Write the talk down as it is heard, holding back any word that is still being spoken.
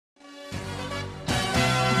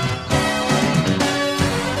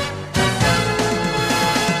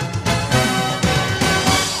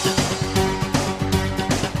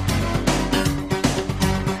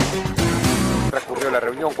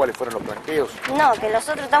¿Cuáles fueron los planteos? No, que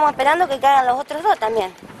nosotros estamos esperando que caigan los otros dos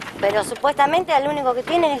también. Pero supuestamente el único que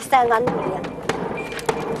tienen es esta gandulia.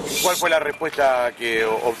 ¿Cuál fue la respuesta que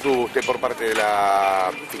obtuvo usted por parte de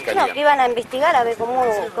la Fiscalía? No, que iban a investigar a ver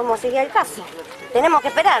cómo seguía el caso. Tenemos que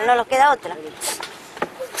esperar, no nos queda otra.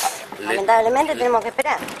 Lamentablemente tenemos que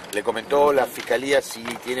esperar. ¿Le comentó la Fiscalía si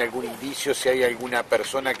tiene algún indicio, si hay alguna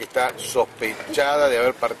persona que está sospechada de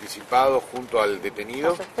haber participado junto al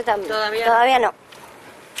detenido? Todavía no.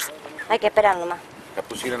 Hay que esperar nomás. ¿La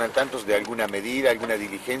pusieron al tanto de alguna medida, alguna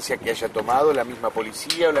diligencia que haya tomado la misma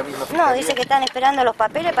policía o la misma Fiscalía? No, dice que están esperando los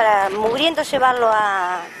papeles para mugriento llevarlo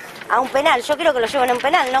a un penal. Yo creo que lo lleven a un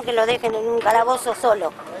penal, no que lo dejen en un calabozo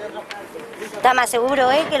solo. Está más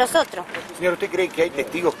seguro él que los otros. Señor, ¿usted cree que hay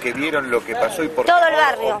testigos que vieron lo que pasó y por todo el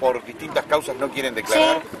barrio, o por distintas causas no quieren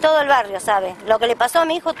declarar? Sí, todo el barrio sabe. Lo que le pasó a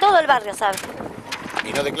mi hijo, todo el barrio sabe.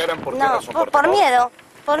 ¿Y no declaran por qué no, razón? Por miedo.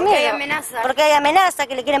 Por miedo. Hay amenaza. Porque hay amenaza,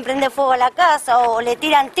 que le quieren prender fuego a la casa o le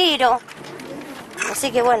tiran tiro.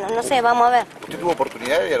 Así que bueno, no sé, vamos a ver. ¿Usted tuvo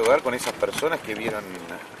oportunidad de dialogar con esas personas que vieron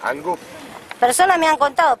algo? Personas me han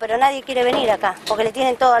contado, pero nadie quiere venir acá, porque le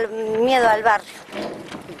tienen todo el miedo al barrio.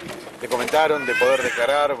 ¿Te comentaron de poder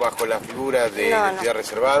declarar bajo la figura de identidad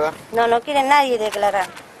reservada? No quiere nadie declarar.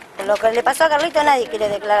 Por lo que le pasó a Carlitos nadie quiere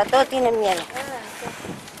declarar, todos tienen miedo.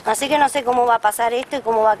 Así que no sé cómo va a pasar esto y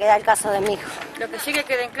cómo va a quedar el caso de mi hijo. Lo que sí que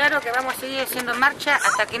quede claro que vamos a seguir haciendo marcha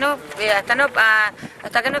hasta que no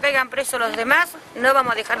caigan presos los demás, no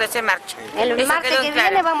vamos a dejar de hacer marcha. El martes que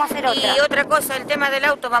viene vamos a hacer otra. Y otra cosa, el tema del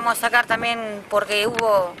auto vamos a sacar también porque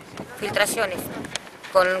hubo filtraciones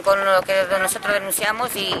con lo que nosotros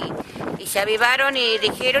denunciamos y se avivaron y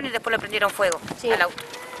dijeron y después le prendieron fuego al auto.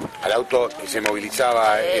 Al auto que se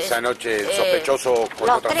movilizaba esa noche, el sospechoso con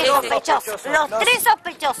los otra tres sospechosos, los tres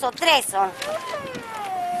sospechosos, tres son.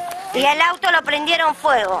 Y el auto lo prendieron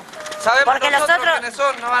fuego. Porque los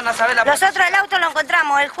otros no van a saber la nosotros el auto lo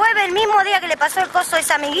encontramos el jueves, el mismo día que le pasó el coso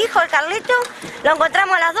ese a mi hijo, el Carlitos, lo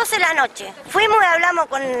encontramos a las 12 de la noche. Fuimos y hablamos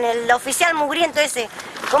con el oficial mugriento ese,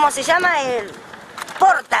 ¿cómo se llama? El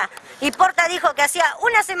Porta. Y Porta dijo que hacía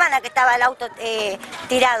una semana que estaba el auto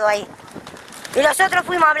tirado ahí. Y nosotros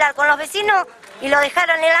fuimos a hablar con los vecinos y lo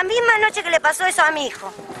dejaron en la misma noche que le pasó eso a mi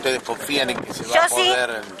hijo. ¿Ustedes confían en que se va a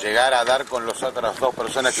poder llegar a dar con las otras dos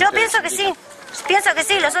personas que Yo pienso que sí,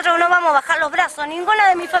 nosotros no vamos a bajar los brazos, ninguna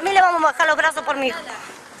de mi familia vamos a bajar los brazos por mi hijo.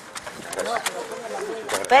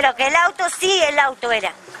 Pero que el auto sí, el auto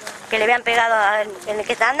era, que le habían pegado, en el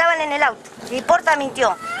que andaban en el auto. Y Porta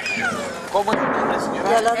mintió. ¿Cómo es el nombre, señora?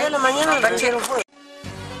 Y a las 10 de la mañana le prendieron fuego.